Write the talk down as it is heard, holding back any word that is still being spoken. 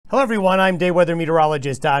Hello everyone, I'm day weather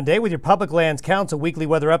meteorologist Don Day with your Public Lands Council weekly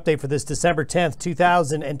weather update for this December 10th,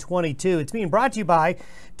 2022. It's being brought to you by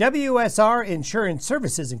WSR Insurance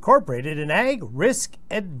Services Incorporated and Ag Risk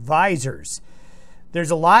Advisors.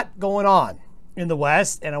 There's a lot going on in the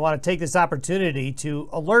West, and I want to take this opportunity to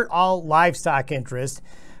alert all livestock interest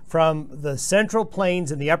from the Central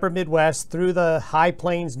Plains and the Upper Midwest through the High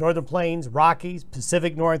Plains, Northern Plains, Rockies,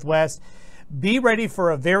 Pacific Northwest. Be ready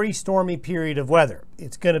for a very stormy period of weather.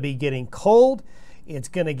 It's going to be getting cold. It's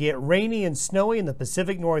going to get rainy and snowy in the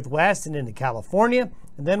Pacific Northwest and into California.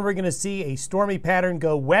 And then we're going to see a stormy pattern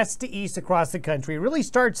go west to east across the country. It really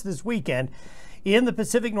starts this weekend in the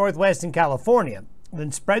Pacific Northwest and California,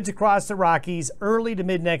 then spreads across the Rockies early to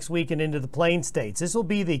mid next week and into the Plain States. This will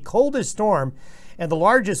be the coldest storm and the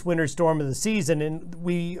largest winter storm of the season. And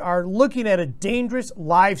we are looking at a dangerous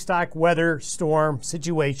livestock weather storm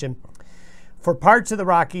situation for parts of the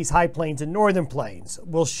Rockies, High Plains, and Northern Plains.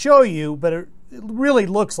 We'll show you, but it really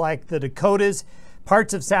looks like the Dakotas,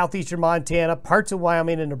 parts of southeastern Montana, parts of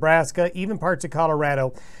Wyoming and Nebraska, even parts of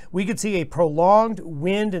Colorado. We could see a prolonged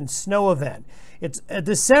wind and snow event. It's a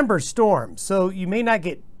December storm, so you may not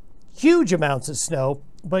get huge amounts of snow,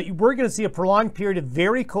 but we're going to see a prolonged period of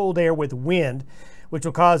very cold air with wind, which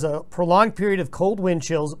will cause a prolonged period of cold wind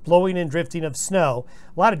chills, blowing and drifting of snow.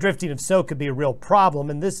 A lot of drifting of snow could be a real problem,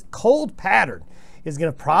 and this cold pattern is going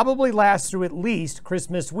to probably last through at least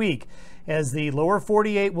Christmas week, as the lower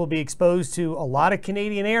 48 will be exposed to a lot of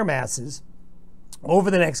Canadian air masses over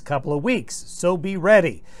the next couple of weeks, so be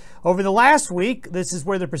ready. Over the last week, this is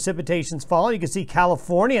where the precipitation's fallen. You can see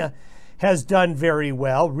California has done very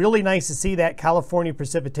well. Really nice to see that California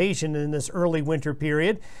precipitation in this early winter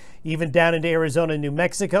period. Even down into Arizona and New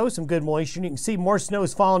Mexico, some good moisture. You can see more snow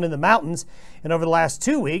has fallen in the mountains. And over the last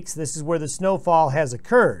 2 weeks, this is where the snowfall has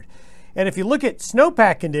occurred. And if you look at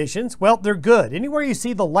snowpack conditions, well, they're good. Anywhere you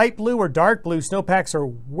see the light blue or dark blue, snowpacks are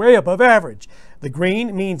way above average. The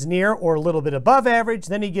green means near or a little bit above average.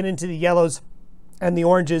 Then you get into the yellows and the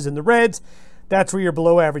oranges and the reds. That's where your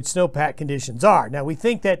below average snowpack conditions are. Now, we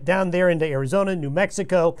think that down there into Arizona, New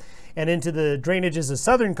Mexico, and into the drainages of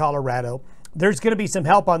southern Colorado, there's going to be some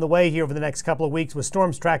help on the way here over the next couple of weeks with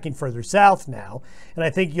storms tracking further south now. And I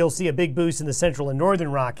think you'll see a big boost in the central and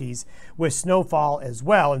northern Rockies with snowfall as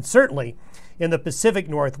well. And certainly in the Pacific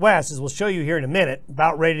Northwest, as we'll show you here in a minute,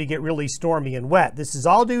 about ready to get really stormy and wet. This is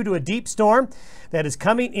all due to a deep storm that is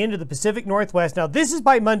coming into the Pacific Northwest. Now, this is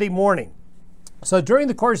by Monday morning. So during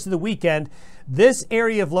the course of the weekend, this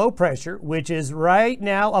area of low pressure, which is right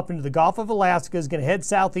now up into the Gulf of Alaska, is going to head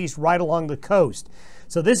southeast right along the coast.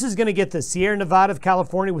 So this is going to get the Sierra Nevada of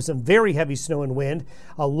California with some very heavy snow and wind.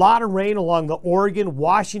 A lot of rain along the Oregon,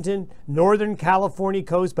 Washington, Northern California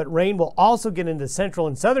coast, but rain will also get into central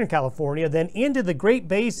and southern California, then into the Great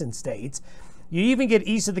Basin states. You even get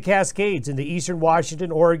east of the Cascades into eastern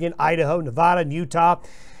Washington, Oregon, Idaho, Nevada, and Utah.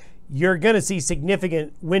 You're going to see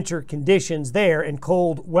significant winter conditions there and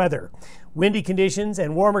cold weather. Windy conditions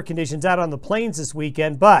and warmer conditions out on the plains this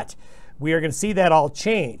weekend, but we are going to see that all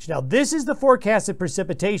change. Now, this is the forecasted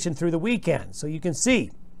precipitation through the weekend. So you can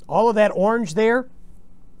see all of that orange there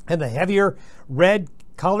and the heavier red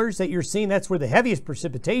colors that you're seeing. That's where the heaviest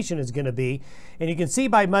precipitation is going to be. And you can see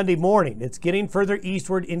by Monday morning, it's getting further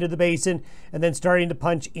eastward into the basin and then starting to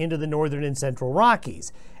punch into the northern and central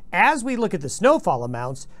Rockies. As we look at the snowfall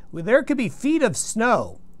amounts, there could be feet of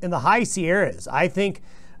snow in the high Sierras. I think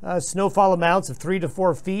snowfall amounts of 3 to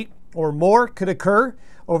 4 feet or more could occur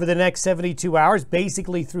over the next 72 hours,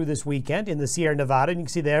 basically through this weekend in the Sierra Nevada. And you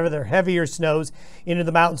can see there are heavier snows into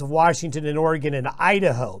the mountains of Washington and Oregon and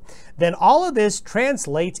Idaho. Then all of this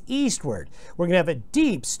translates eastward. We're going to have a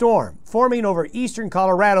deep storm forming over eastern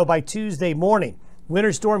Colorado by Tuesday morning.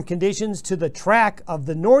 Winter storm conditions to the track of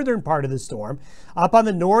the northern part of the storm. Up on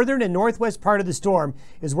the northern and northwest part of the storm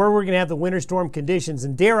is where we're going to have the winter storm conditions.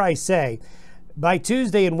 And dare I say, by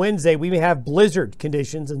Tuesday and Wednesday, we may have blizzard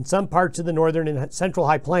conditions in some parts of the northern and central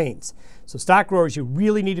high plains. So stock growers, you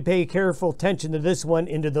really need to pay careful attention to this one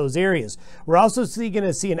into those areas. We're also going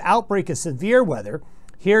to see an outbreak of severe weather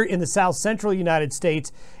here in the south central United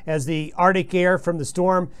States as the Arctic air from the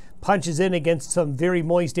storm punches in against some very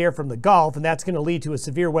moist air from the Gulf, and that's going to lead to a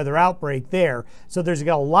severe weather outbreak there. So there's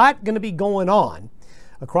a lot going to be going on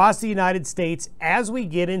across the United States as we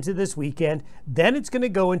get into this weekend. Then it's going to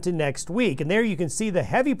go into next week. And there you can see the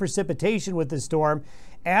heavy precipitation with the storm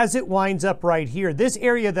as it winds up right here. This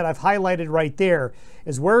area that I've highlighted right there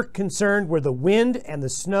is we're concerned where the wind and the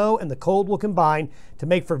snow and the cold will combine to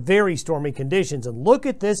make for very stormy conditions. And look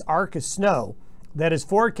at this arc of snow that is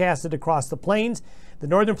forecasted across the plains. the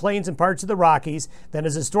northern plains and parts of the Rockies. Then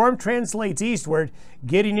as the storm translates eastward,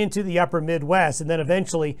 getting into the upper Midwest, and then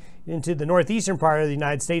eventually into the northeastern part of the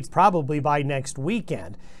United States, probably by next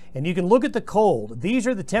weekend. And you can look at the cold. These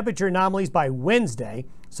are the temperature anomalies by Wednesday.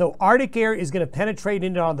 So Arctic air is going to penetrate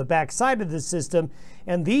into on the backside of the system.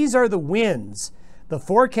 And these are the winds, the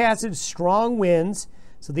forecasted strong winds.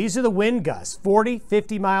 So these are the wind gusts, 40,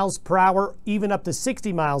 50 miles per hour, even up to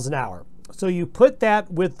 60 miles an hour. So you put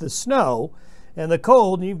that with the snow and the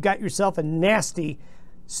cold, and you've got yourself a nasty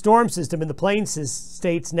storm system in the plains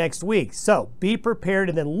states next week. So be prepared,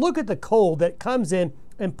 and then look at the cold that comes in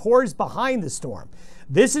and pours behind the storm.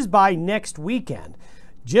 This is by next weekend.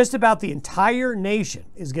 Just about the entire nation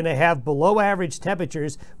is going to have below average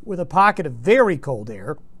temperatures with a pocket of very cold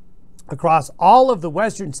air across all of the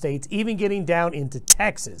western states, even getting down into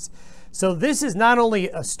Texas. So this is not only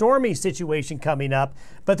a stormy situation coming up,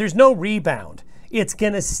 but there's no rebound. It's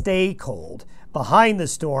going to stay cold behind the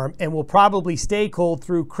storm and will probably stay cold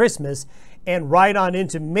through Christmas and right on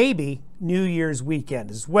into maybe New Year's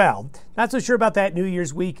weekend as well. Not so sure about that New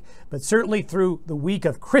Year's week, but certainly through the week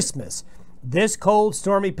of Christmas. This cold,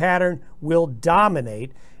 stormy pattern will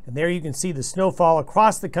dominate. And there you can see the snowfall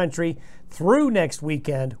across the country through next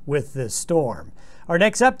weekend with this storm. Our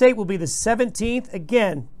next update will be the 17th.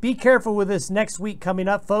 Again, be careful with this next week coming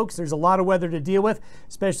up, folks. There's a lot of weather to deal with,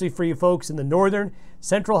 especially for you folks in the northern,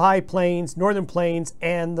 central high plains, northern plains,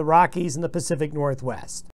 and the Rockies and the Pacific Northwest.